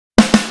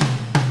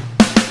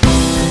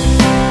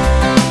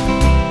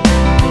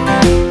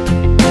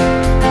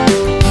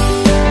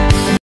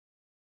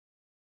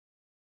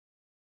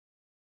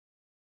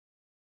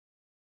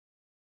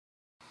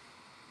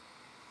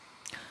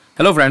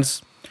Hello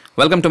friends,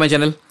 welcome to my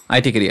channel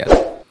IT Career.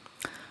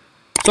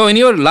 So in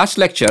your last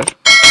lecture,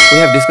 we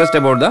have discussed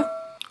about the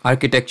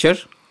architecture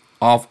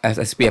of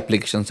SAP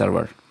application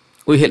server.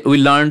 We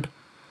learned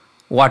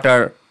what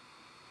are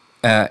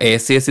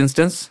ASCS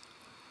instance,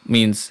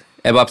 means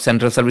above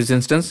central service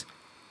instance.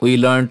 We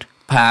learned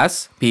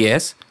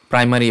PaaS,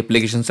 primary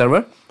application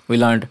server. We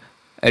learned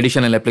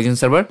additional application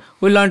server.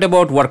 We learned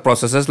about work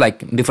processes,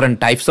 like different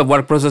types of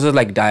work processes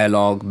like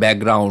dialog,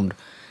 background,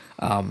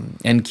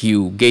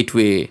 NQ,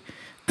 gateway,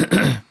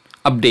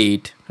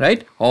 update,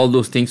 right? All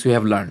those things we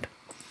have learned.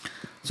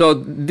 So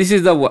this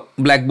is the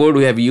blackboard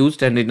we have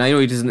used, and I know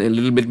it is a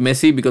little bit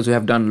messy because we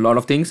have done a lot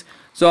of things.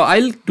 So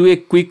I'll do a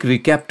quick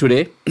recap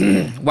today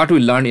what we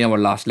learned in our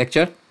last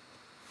lecture,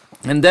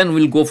 and then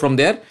we'll go from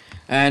there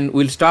and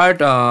we'll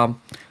start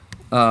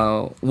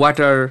what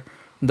are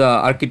the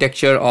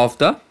architecture of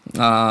the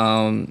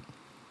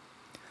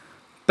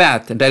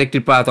directory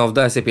path of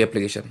the SAP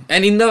application.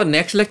 And in the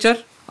next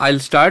lecture I'll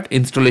start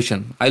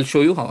installation. I'll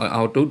show you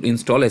how to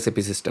install SAP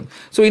system.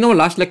 So in our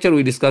last lecture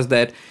we discussed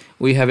that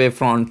we have a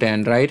front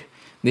end, right?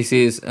 This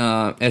is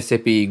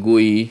SAP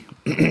GUI.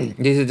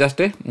 This is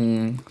just a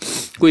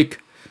quick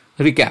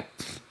recap.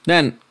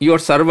 Then your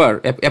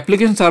server,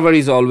 application server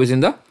is always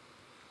in the,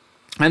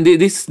 and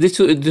this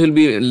will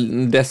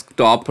be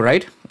desktop,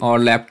 right, or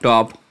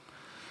laptop,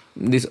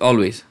 this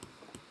always.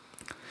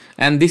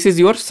 And this is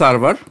your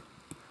server,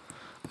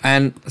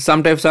 and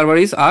some type of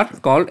servers are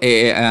called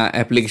a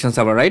application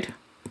server, right,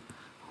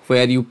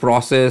 where you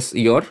process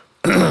your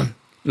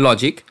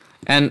logic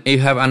and you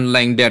have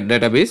underlying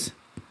database.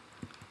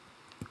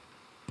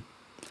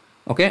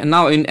 Okay,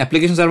 now in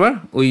application server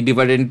we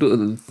divide it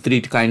into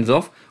three kinds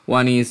of.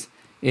 One is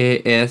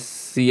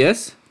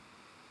ASCS,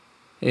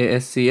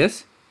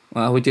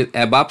 which is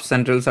above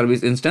central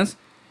service instance.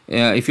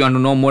 If you want to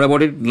know more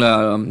about it,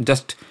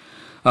 just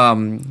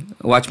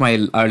watch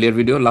my earlier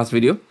video, last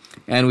video.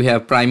 And we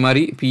have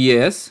primary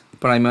PAS,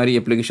 primary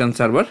application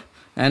server,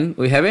 and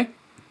we have a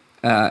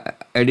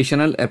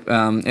additional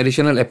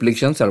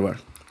application server,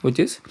 which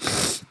is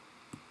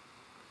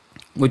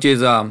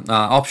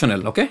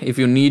optional. Okay, if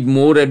you need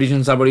more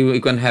additional server,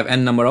 you can have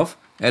n number of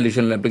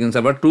additional application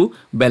server to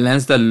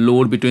balance the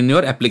load between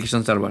your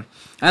application server.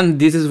 And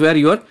this is where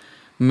your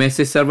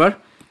message server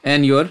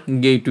and your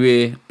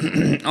gateway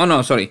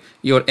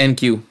your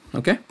NQ.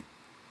 Okay,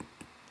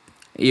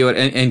 your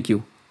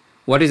NQ.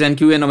 What is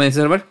NQ and message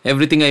server?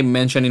 Everything I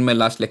mentioned in my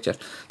last lecture.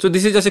 So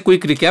this is just a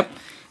quick recap.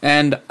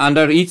 And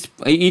under each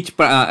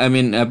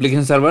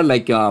application server,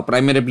 like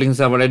primary application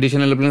server,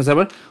 additional application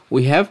server,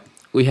 we have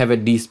a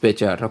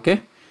dispatcher. Okay,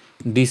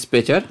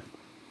 dispatcher.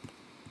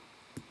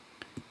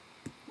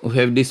 We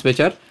have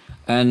dispatcher,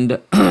 and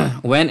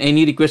when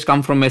any request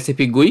come from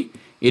SAP GUI,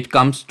 it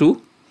goes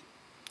through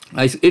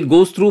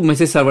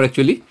message server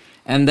actually,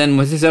 and then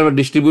message server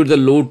distribute the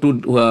load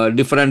to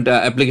different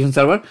application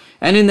server,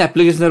 and in the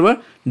application server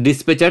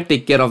dispatcher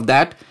take care of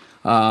that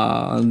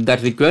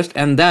request,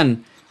 and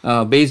then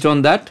based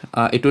on that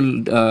it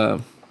will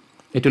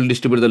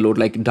distribute the load,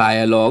 like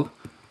dialog,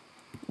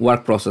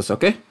 work process.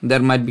 Okay, there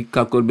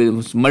could be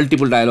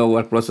multiple dialog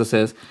work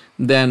processes.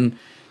 Then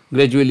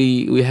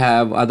gradually we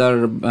have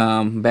other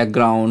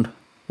background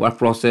work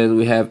process,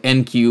 we have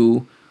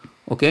NQ.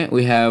 Okay,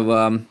 we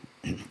have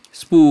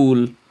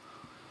spool,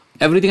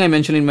 everything I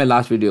mentioned in my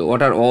last video.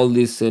 What are all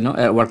these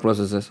work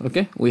processes?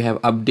 Okay, we have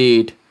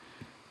update.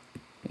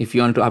 If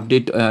you want to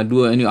update,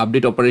 do any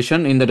update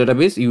operation in the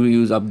database, you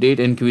use update.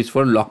 NQ is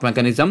for lock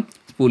mechanism,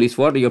 spool is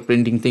for your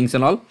printing things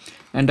and all,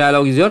 and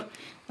dialog is your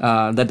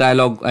the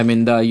dialog,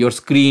 your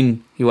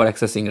screen you are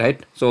accessing, right?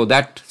 So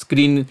that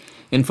screen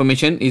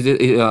information is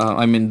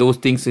those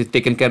things is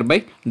taken care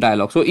by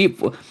dialog. So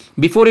if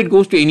before it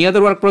goes to any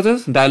other work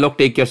process, dialog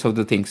take care of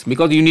the things,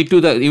 because you need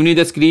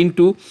the screen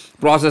to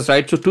process,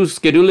 right? So to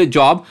schedule a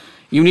job,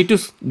 you need to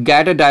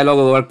get a dialog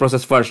work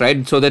process first,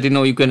 right? So that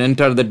you can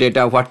enter the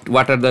data, what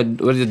is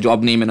the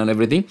job name and all,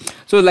 everything.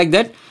 So like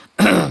that.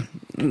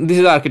 This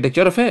is the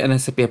architecture of an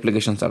SAP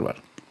application server.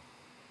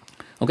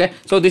 Okay,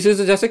 so this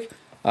is just a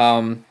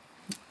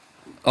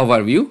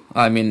overview,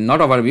 not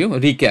overview,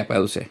 recap I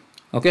will say.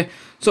 Okay,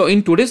 so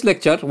in today's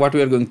lecture what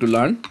we are going to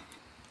learn,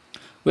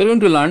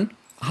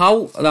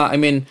 how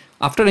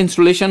after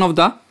installation of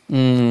the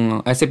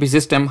SAP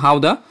system, how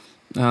the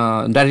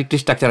directory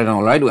structure and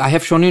all, right? I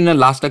have shown you in the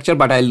last lecture,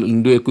 but I'll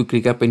do a quick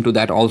recap into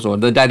that also,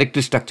 the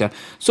directory structure.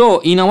 So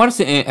in our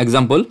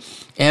example,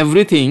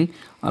 everything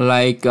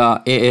like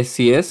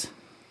ASCS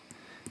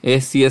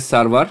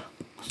server,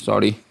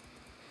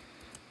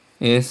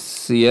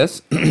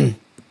 ASCS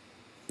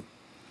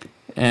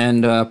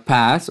and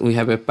PaaS, we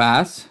have a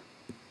PaaS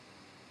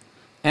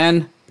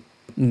and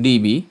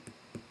DB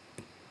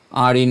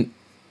are in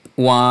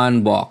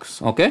one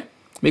box. Okay,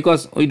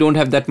 because we don't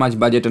have that much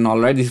budget and all,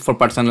 right? This is for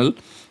personal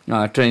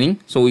training,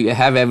 so we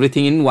have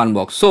everything in one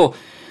box. So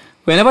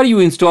whenever you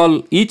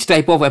install each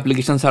type of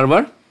application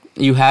server,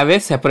 you have a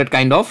separate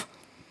kind of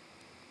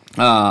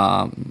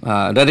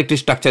directory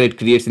structure it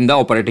creates in the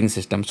operating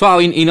system. So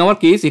in our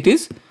case it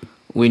is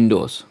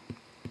Windows.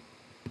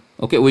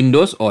 Okay,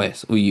 Windows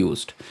OS we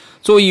used.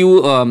 So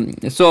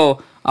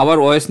so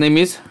our OS name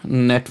is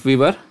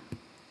NetWeaver.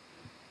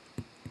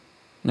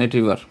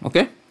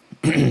 Okay.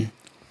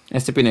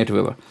 SAP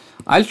NetWeaver.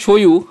 I'll show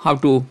you how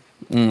to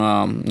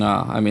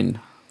I mean,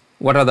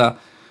 what are the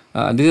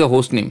this is a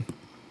host name.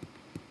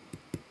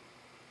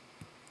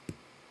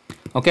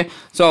 Okay,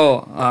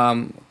 so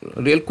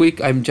real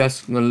quick, I'm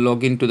just gonna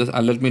log into this.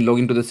 Let me log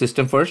into the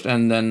system first,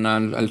 and then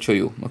I'll show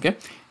you. Okay,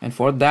 and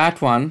for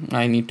that one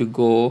I need to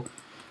go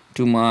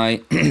to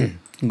my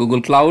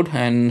Google Cloud,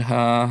 and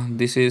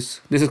this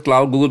is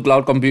cloud, Google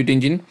Cloud Compute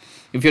Engine.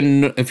 If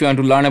you want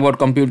to learn about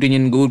computing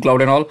in Google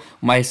Cloud and all,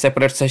 my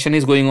separate session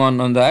is going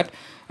on that,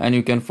 and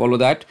you can follow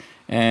that.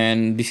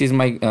 And this is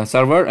my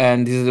server,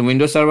 and this is the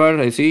Windows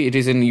server. You see, it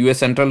is in US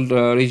Central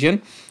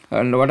region.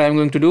 And what I'm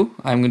going to do,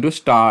 I'm going to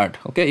start.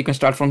 Okay, you can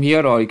start from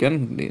here, or you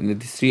can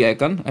this three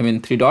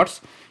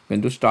dots. You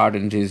can do start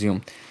and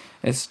resume.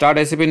 Start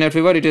SAP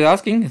NetWeaver. It is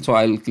asking, so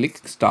I'll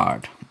click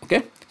start. Okay,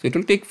 so it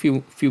will take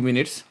few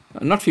minutes,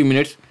 not few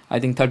minutes. I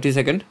think 30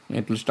 seconds.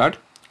 It will start.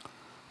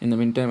 In the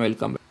meantime, I'll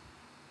come back.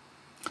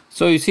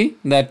 So you see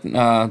that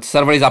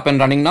server is up and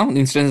running now.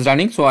 The instance is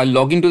running. So I'll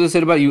log into the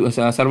server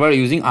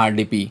using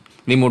RDP,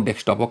 remote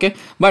desktop. Okay,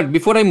 but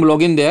before I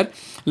log in there,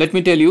 let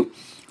me tell you.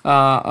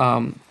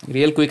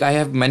 Real quick, I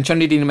have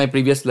mentioned it in my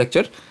previous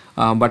lecture,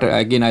 but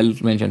again I'll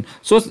mention.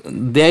 So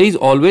there is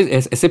always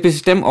SAP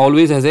system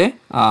always has a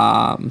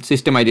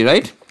system ID,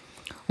 right?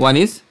 One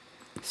is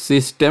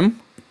system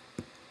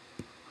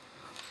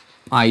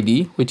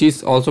ID, which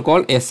is also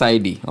called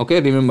SID.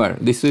 Okay, remember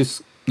this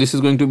is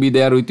going to be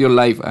there with your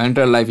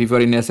entire life if you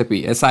are in SAP.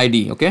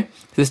 SID, okay,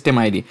 system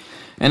ID.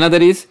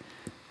 Another is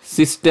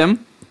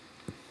system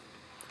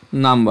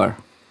number.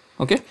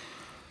 Okay.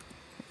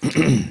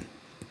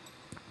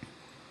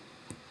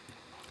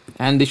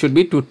 And this should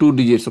be two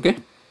digits. Okay,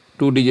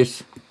 2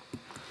 digits.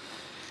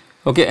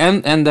 Okay,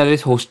 and there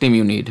is host name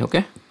you need.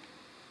 Okay,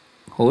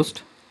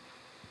 host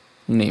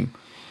name.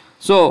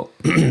 So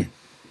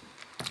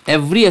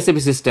every SAP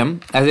system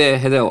has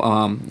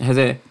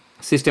a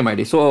system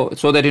ID, so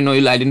that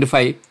you'll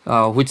identify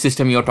which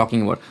system you are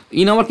talking about.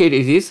 In our case,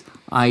 it is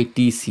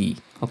ITC.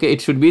 Okay,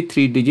 it should be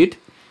 3 digit,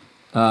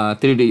 not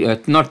 3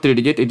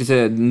 digit. It is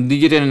a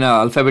digit and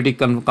alphabetic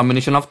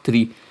combination of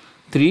three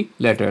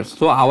letters.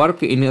 So in our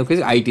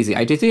case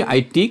ITC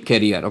IT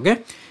carrier.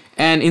 Okay,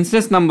 and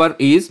instance number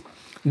is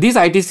this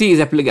ITC is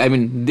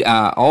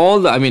all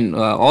the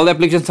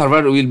application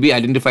server will be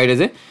identified as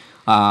a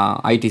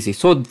ITC.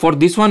 So for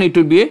this one it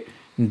will be a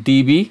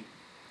DB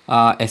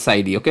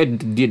SID. Okay,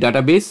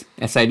 database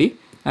SID,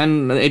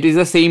 and it is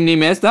the same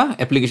name as the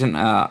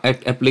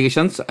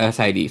applications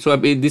SID. So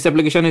this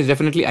application is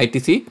definitely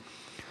ITC,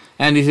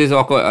 and this is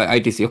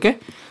ITC. Okay,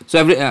 so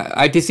every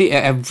ITC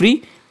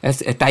every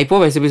as a type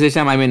of SAP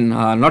system,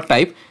 not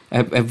type,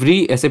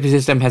 every SAP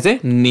system has a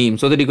name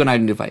so that you can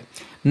identify.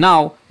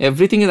 Now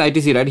everything is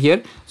ITC right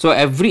here. So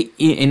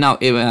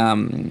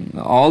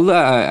all the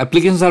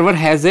application server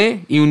has a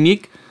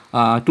unique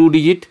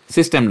 2-digit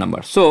system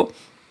number. So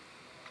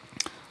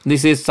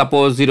this is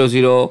suppose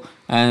 00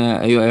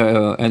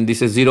 and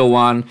this is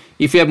 01.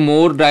 If you have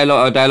more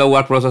dialog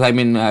word process,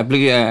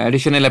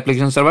 additional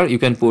application server, you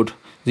can put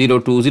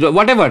 020,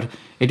 whatever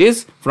it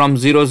is, from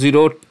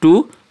 00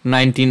 to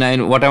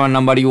 99, whatever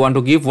number you want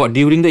to give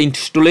during the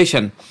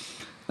installation,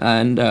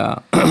 and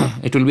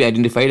it will be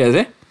identified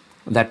as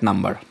that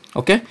number.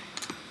 Okay,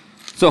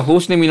 so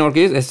host name in our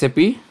case SAP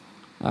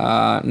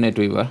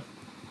NetWeaver.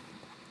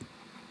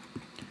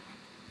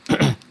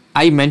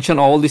 I mentioned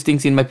all these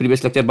things in my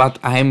previous lecture, but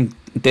I am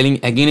telling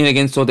again and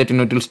again so that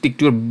it will stick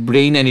to your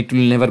brain and it will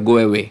never go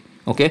away.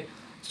 Okay,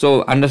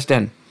 so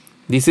understand,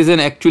 this is an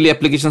actually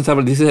application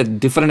server, this is a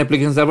different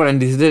application server,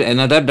 and this is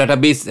another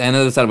database,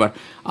 another server.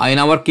 In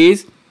our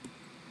case,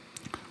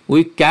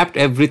 we kept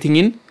everything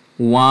in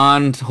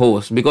one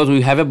host because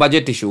we have a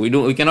budget issue.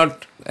 We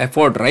cannot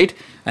afford, right?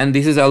 And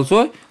this is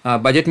also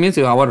budget means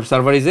our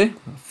server is a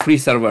free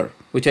server,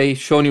 which I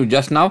shown you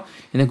just now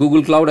in a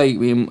Google Cloud. I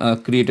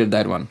created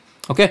that one.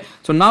 Okay,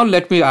 so now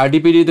let me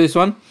RDP this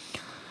one.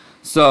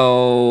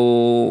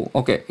 So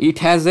okay, it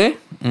has a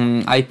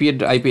IP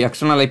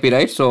external IP,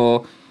 right?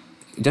 So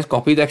just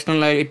copy the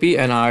external IP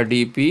and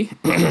RDP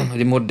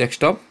remote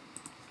desktop,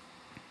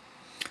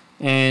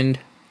 and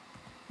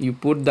you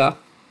put the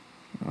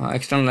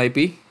external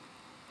IP,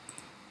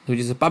 which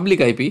is a public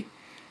IP,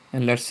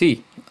 and let's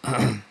see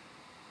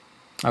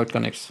how it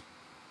connects.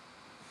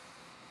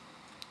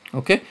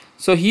 Okay,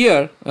 so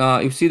here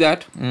you see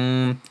that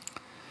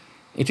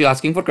it is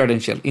asking for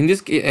credential.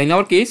 In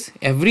our case,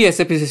 every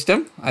SAP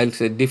system, I'll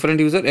say different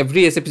user,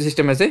 every SAP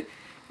system has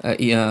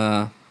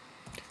a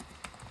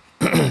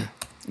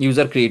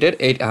user created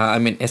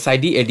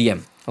SID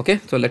ADM. Okay,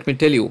 so let me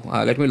tell you,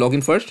 let me log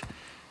in first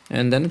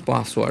and then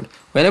password.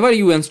 Whenever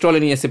you install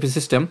any SAP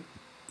system,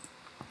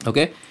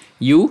 okay,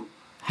 you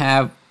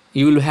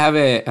will have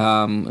a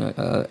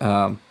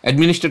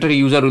administrator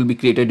user will be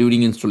created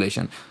during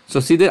installation. So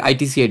see the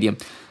ITC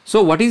ADM.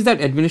 So what is that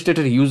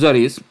administrator user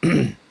is?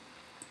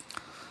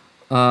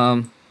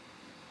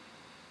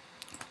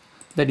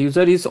 The that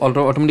user is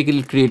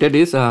automatically created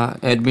is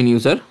admin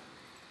user,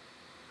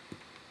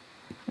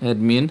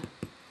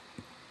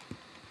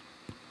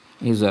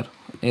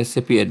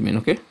 SAP admin.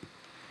 Okay.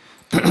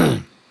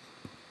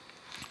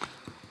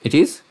 It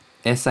is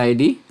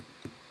SID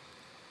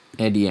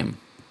ADM.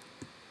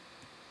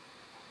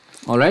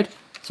 All right.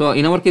 So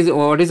in our case,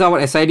 what is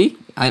our SID?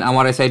 And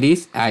our SID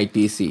is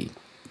ITC,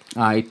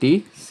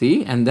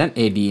 and then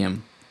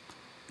ADM.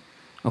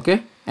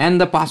 Okay.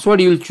 And the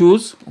password you will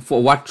choose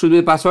for what should be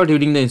the password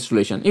during the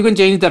installation. You can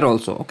change that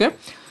also. Okay.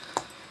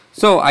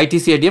 So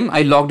ITC ADM,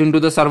 I logged into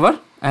the server,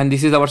 and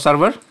this is our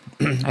server.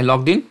 I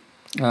logged in.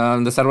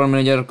 The server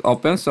manager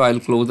opens, so I'll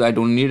close. I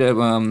don't need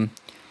a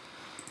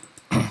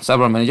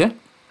server manager.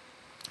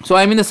 So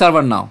I'm in the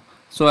server now.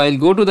 So I'll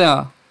go to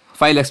the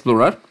file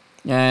explorer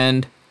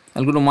and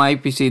I'll go to my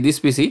PC, this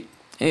PC.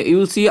 You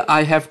will see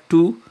I have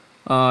two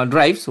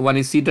drives. One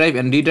is C drive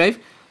and D drive.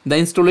 The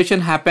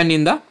installation happened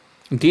in the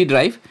D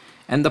drive,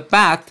 and the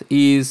path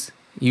is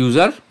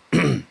user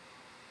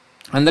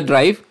and the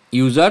drive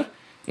user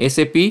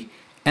SAP,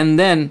 and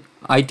then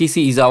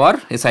ITC is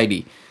our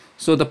SID.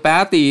 So the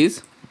path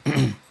is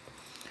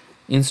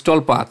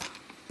install path.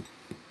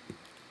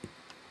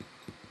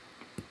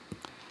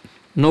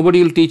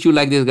 Nobody will teach you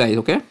like this, guys.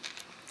 Okay.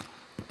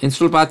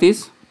 Install path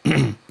is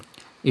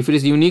if it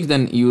is Unix,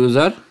 then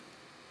user,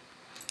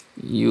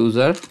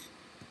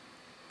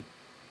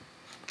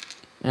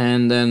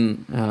 and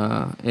then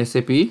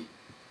SAP,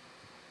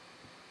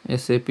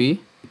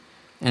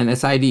 and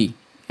SID.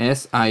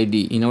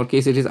 In our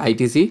case, it is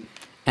ITC,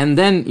 and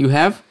then you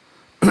have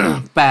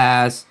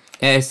pass.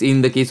 As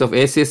in the case of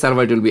ACS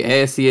server, it will be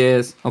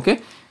ACS. Okay.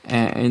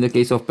 In the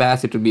case of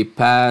pass, it will be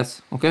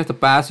pass. Okay. The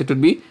pass, it will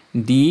be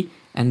D,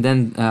 and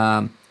then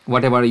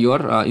whatever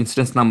your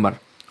instance number.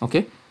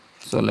 Okay.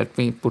 So let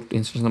me put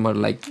instance number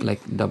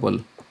like double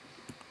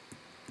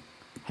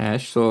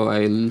hash. So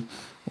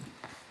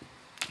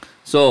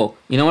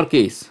in our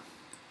case,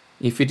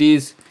 if it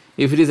is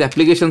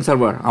application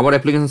server, our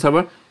application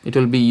server, it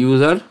will be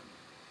user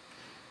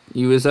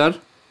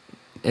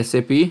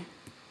SAP,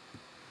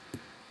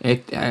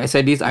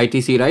 SID is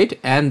ITC, right?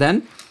 And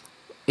then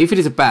if it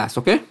is a pass,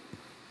 okay,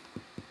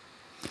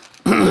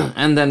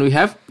 and then we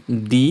have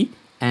D,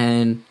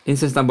 and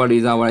instance number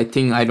is our, I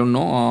think, I don't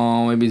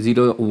know, maybe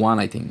 01,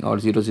 I think, or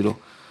 00.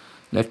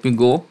 Let me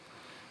go.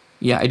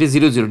 Yeah, it is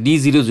 00,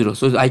 D00.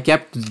 So I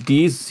kept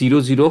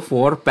D00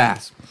 for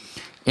pass.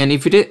 And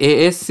if it is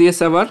ASCS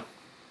server,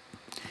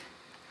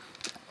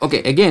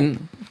 okay,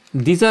 again,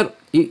 these are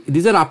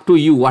up to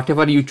you,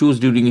 whatever you choose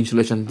during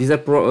installation. These are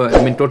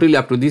totally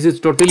up to, this is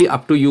totally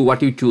up to you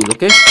what you choose.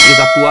 Okay, it is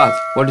up to us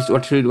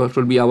what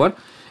should be our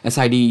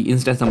SID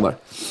instance number.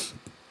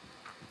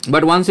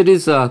 But once it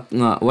is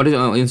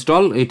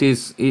installed,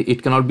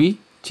 it cannot be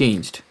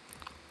changed.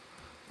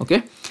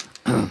 Okay.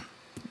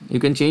 You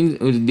can change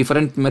with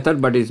different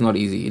method, but it's not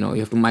easy. You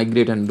have to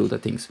migrate and do the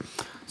things.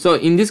 So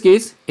in this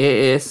case,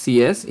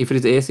 ASCS, if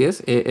it is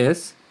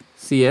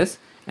ASCS,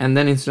 and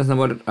then instance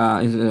number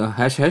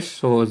hash.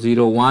 So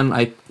 01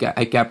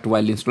 I kept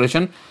while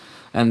installation,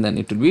 and then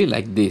it will be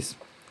like this.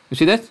 You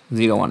see that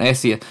 01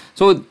 ASCS.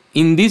 So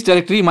in this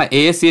directory, my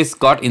ASCS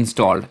got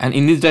installed, and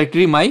in this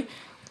directory, my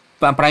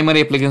primary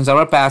application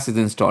server pass is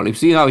installed. You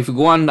see now, if you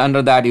go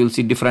under that, you will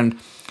see different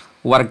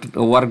work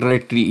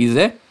directory is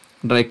a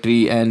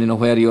directory, and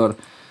where your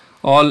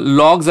all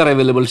logs are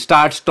available,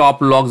 start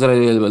stop logs are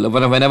available.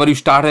 Whenever you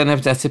start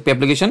an SAP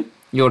application,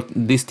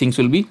 these things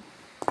will be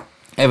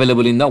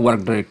available in the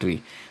work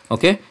directory.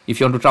 Okay, if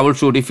you want to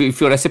troubleshoot, if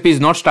your SAP is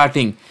not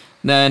starting,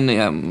 then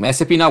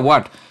SAP now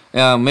what?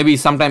 Maybe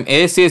sometime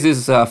ASAS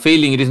is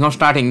failing, it is not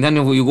starting, then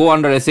you go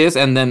under SAS,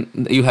 and then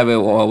you have a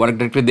work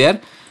directory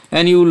there,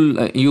 and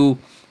you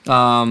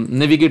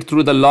navigate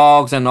through the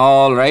logs and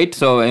all, right?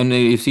 So, and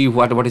you see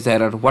what is the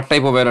error, what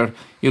type of error,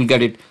 you'll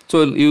get it.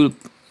 So you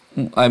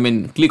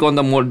click on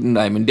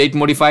the date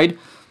modified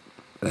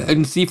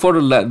and see for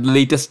the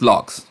latest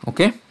logs.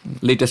 Okay,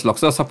 latest logs.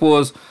 So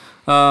suppose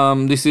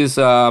this is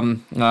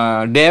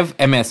dev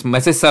ms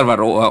message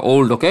server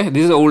old. Okay,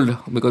 this is old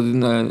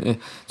because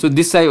so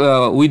this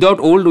without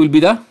old will be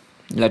the,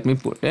 let me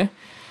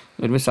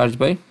search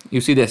by, you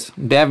see this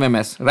dev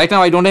ms. Right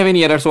now I don't have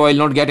any error, so I will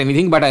not get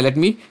anything, but let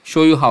me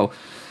show you how.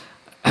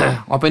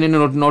 Open in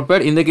a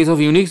notepad. In the case of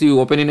Unix, you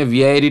open in a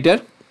VI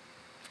editor.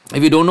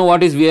 If you don't know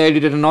what is VI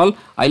editor and all,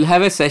 I'll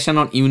have a session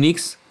on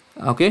Unix.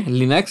 Okay,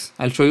 Linux.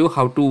 I'll show you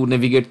how to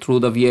navigate through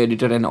the VI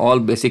editor and all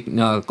basic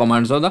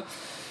commands of the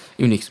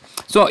Unix.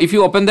 So if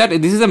you open that,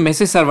 this is a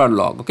message server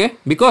log. Okay,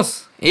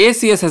 because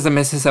ASCS has a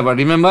message server.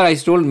 Remember, I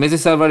told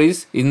message server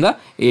is in the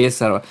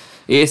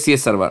ASCS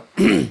server.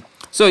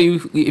 So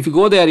if you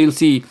go there, you'll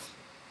see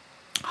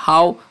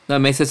how the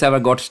message server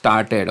got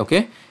started.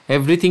 Okay,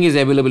 everything is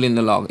available in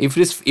the log. If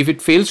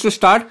it fails to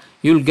start,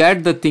 you'll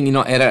get the thing,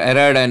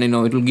 error, and it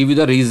will give you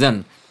the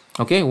reason.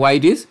 Okay, why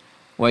it is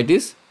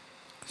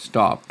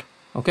stopped.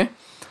 Okay,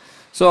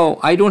 so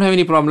I don't have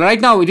any problem right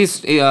now. It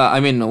is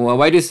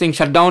why this thing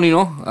shut down.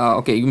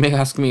 Okay, you may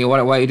ask me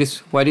why it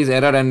is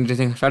error and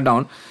everything shut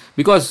down.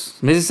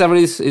 because message server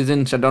is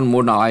in shutdown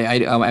mode now.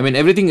 I mean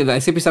everything, the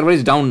SAP server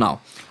is down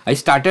now. I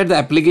started the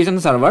application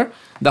server,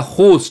 the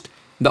host,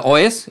 the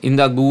OS in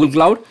the Google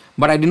Cloud,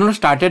 but I did not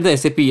started the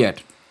SAP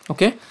yet.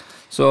 Okay,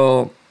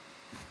 so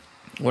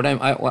what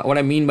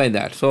I mean by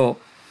that, so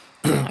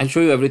I'll show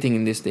you everything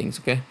in these things,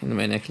 okay, in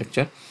my next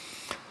lecture.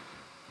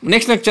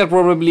 Next lecture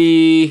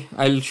probably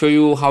I'll show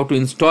you how to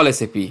install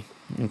SAP,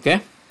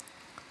 okay,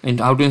 and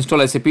how to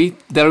install SAP.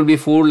 There will be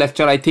 4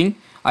 lecture, I think.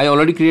 I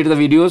already created the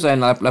videos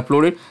and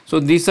uploaded. So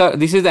this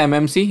is the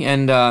MMC,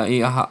 and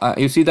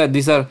you see that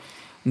these are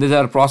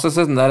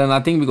processes, and there are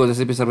nothing because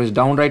SAP server is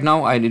down right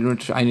now. I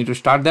need to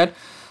start that.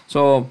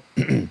 So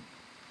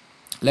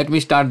let me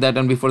start that,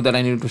 and before that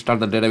I need to start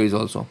the database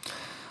also.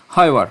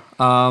 However,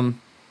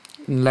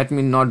 let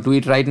me not do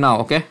it right now,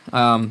 okay.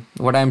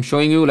 What I am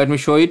showing you, let me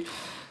show it.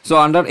 So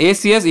under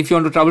ACS, if you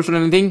want to troubleshoot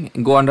anything,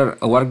 go under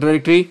work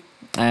directory,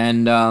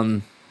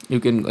 and you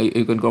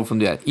can go from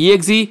there.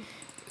 EXE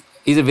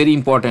is a very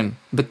important,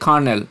 the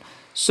kernel.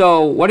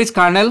 So what is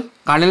kernel?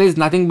 Kernel is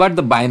nothing but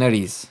the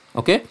binaries,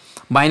 okay.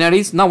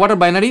 Binaries. Now what are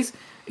binaries?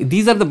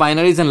 These are the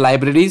binaries and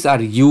libraries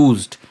are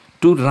used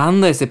to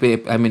run the SAP,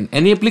 I mean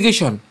any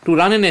application. To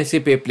run an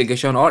SAP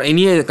application or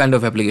any kind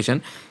of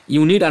application,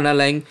 you need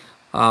underlying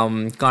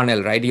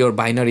kernel, right? Your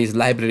binaries,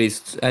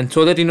 libraries, and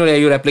so that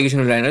your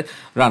application will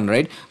run,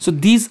 right? So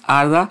these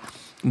are the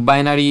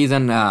binaries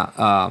and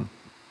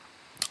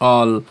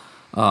all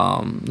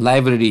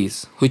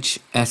libraries which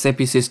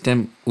SAP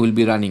system will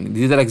be running.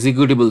 These are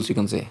executables, you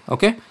can say,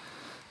 okay.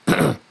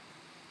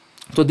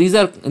 So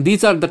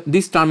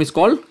this term is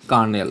called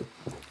kernel.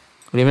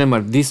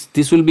 Remember,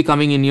 this will be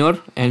coming in your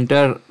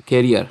entire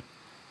career.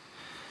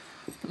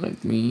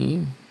 Let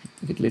me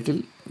make it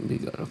little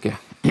bigger, okay.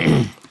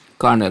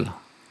 Kernel.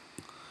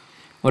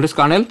 What is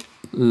kernel?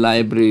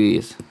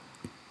 Libraries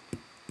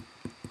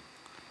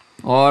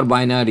or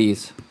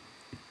binaries,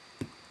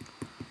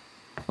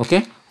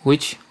 okay,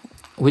 which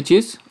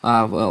is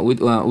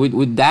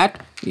with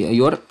that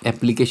your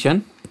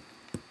application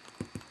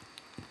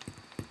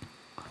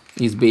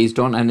is based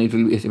on, and it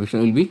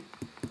will be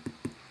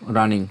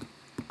running.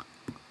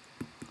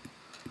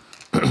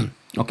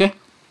 Okay,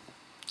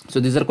 so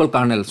these are called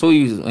kernel. So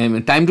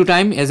time to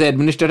time as an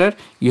administrator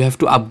you have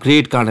to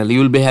upgrade kernel. You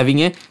will be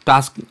having a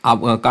task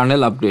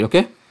kernel upgrade,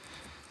 okay,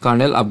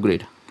 kernel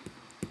upgrade.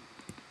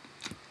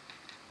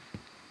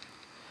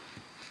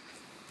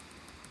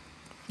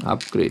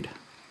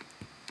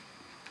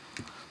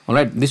 All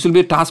right, this will be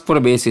a task for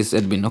a basis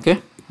admin,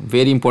 okay,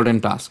 very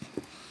important task.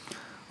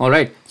 All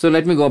right, so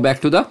let me go back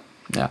to the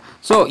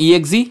so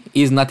exe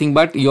is nothing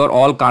but your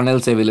all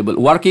kernels available.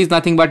 Work is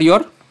nothing but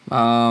your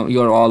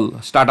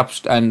all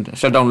startups and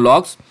shutdown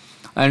logs,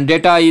 and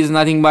data is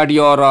nothing but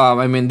your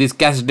I mean this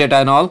cache data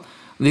and all.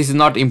 This is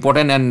not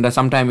important, and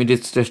sometimes it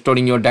is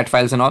storing your dat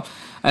files and all,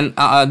 and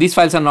these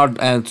files are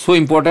not so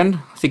important,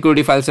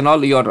 security files and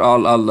all, your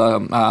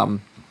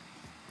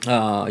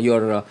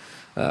your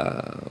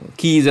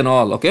keys and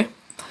all, okay.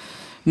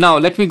 Now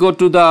let me go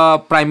to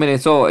the primary.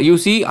 So you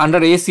see under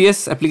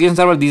ACS application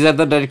server, these are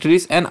the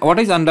directories, and what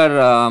is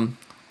under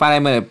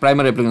primary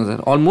application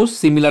server? Almost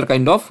similar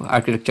kind of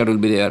architecture will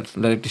be there,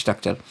 directory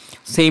structure,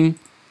 same.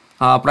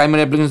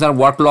 Primary application server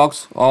work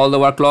logs, all the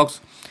work logs.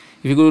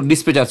 If you go to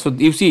dispatcher, so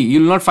you see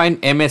you will not find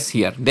MS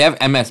here. They have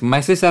MS.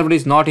 Message server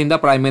is not in the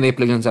primary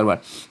application server.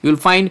 You will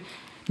find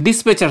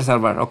dispatcher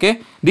server,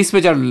 okay.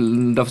 Dispatcher,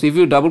 if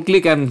you double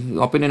click and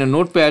open in a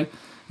notepad,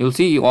 you will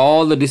see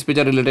all the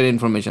dispatcher related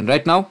information.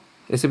 Right now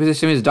SAP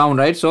system is down,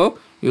 right? So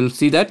you will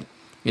see that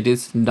it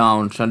is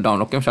down, shut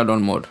down, okay,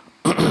 shutdown mode.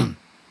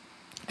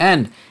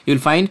 And you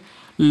will find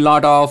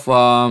lot of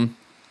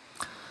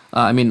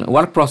I mean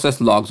work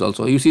process logs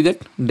also. You see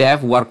that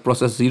dev work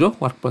process 0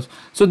 work process.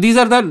 So these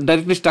are the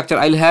directory structure.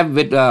 I'll have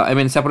with I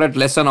mean separate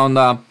lesson on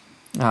the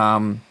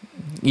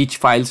each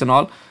files and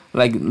all.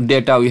 Like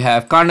data, we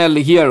have kernel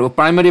here,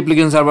 primary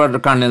application server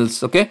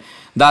kernels, okay.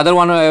 The other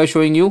one I was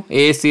showing you,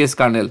 ACS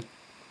kernel.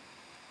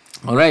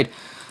 All right,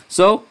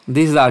 so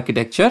this is the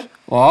architecture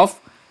of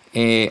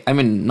a, I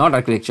mean not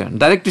architecture,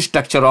 directory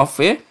structure of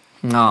a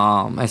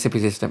SAP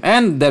system.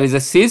 And there is a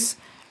sys,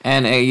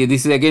 and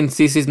this is again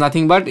sys is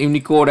nothing but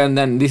Unicode, and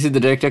then this is the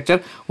directory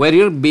structure where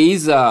your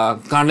base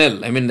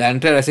kernel, I mean the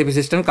entire SAP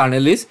system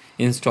kernel is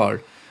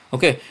installed,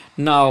 okay.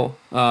 Now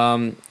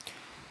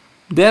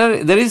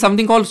there is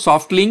something called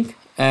soft link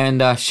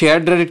and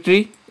shared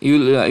directory.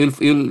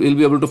 You'll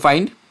be able to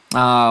find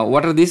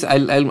what are these.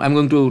 I'm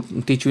going to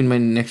teach you in my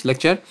next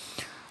lecture,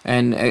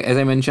 and as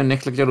I mentioned,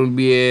 next lecture will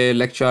be a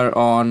lecture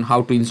on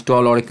how to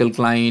install Oracle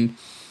client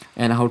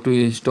and how to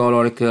install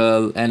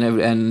Oracle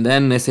and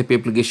then SAP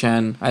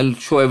application. I'll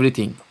show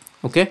everything,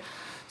 okay.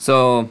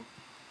 So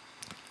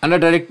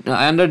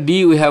under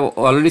D we have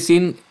already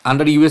seen,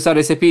 under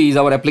USR SAP is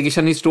our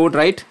application is stored,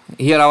 right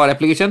here our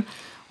application,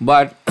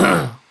 but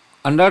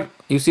under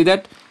you see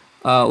that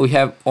we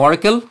have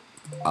Oracle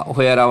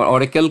where our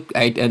Oracle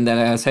and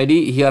then SID,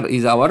 here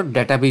is our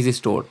database is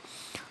stored.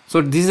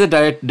 So this is a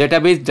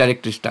database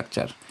directory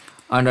structure.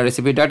 Under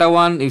SAP data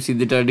 1 you see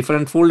that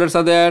different folders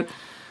are there,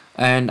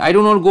 And I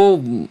do not go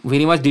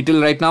very much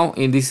detail right now.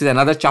 In this is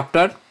another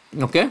chapter.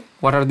 Okay,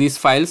 what are these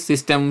files?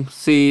 System,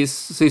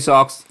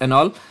 CSOX and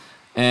all,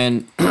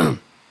 and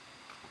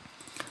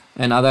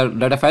and other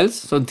data files.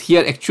 So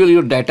here actually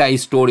your data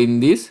is stored in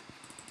this.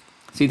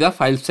 See, the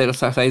file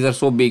size are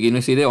so big, you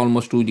know, see, they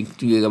almost 2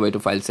 GB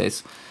of file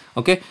size.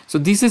 Okay, so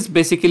this is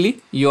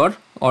basically your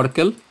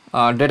Oracle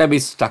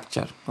database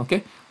structure.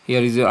 Okay,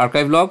 here is your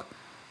archive log.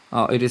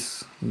 It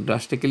is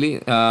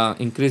drastically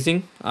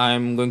increasing. I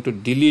am going to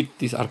delete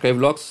these archive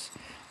logs.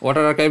 What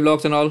are archive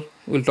logs and all?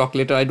 We'll talk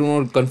later. I do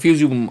not confuse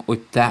you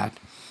with that.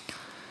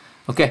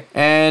 Okay,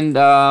 and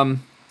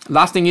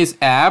last thing is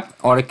app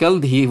Oracle.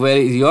 Where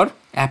is your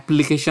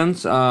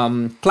applications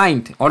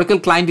client? Oracle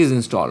client is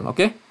installed.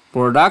 Okay,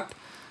 product,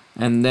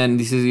 and then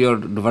this is your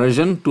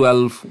version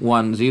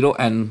 12.10,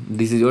 and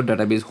this is your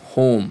database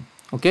home.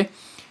 Okay,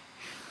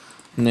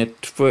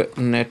 network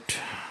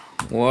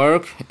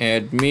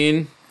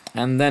admin,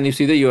 and then you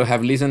see that you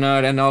have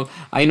listener and all.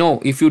 I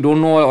know if you don't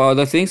know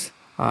other things,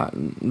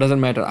 doesn't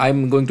matter.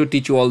 I'm going to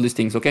teach you all these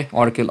things. Okay,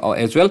 Oracle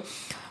as well.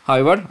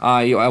 However,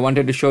 I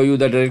wanted to show you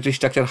the directory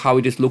structure, how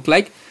it is look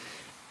like,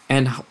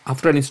 and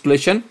after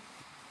installation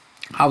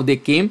how they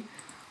came.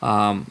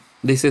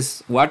 This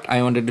is what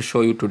I wanted to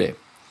show you today.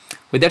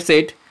 With that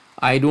said,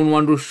 I don't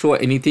want to show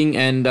anything,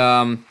 and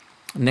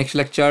next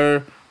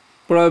lecture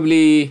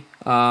probably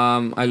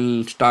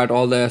I'll start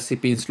all the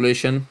SAP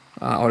installation,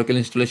 Oracle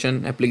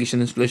installation,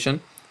 application installation,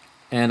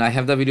 and I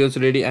have the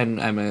videos ready, and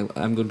I'm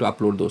going to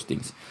upload those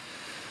things.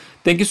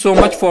 Thank you so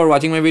much for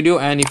watching my video,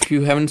 and if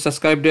you haven't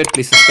subscribed yet,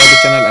 please subscribe the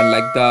channel and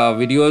like the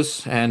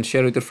videos and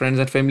share with your friends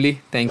and family.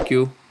 Thank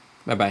you.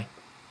 Bye bye.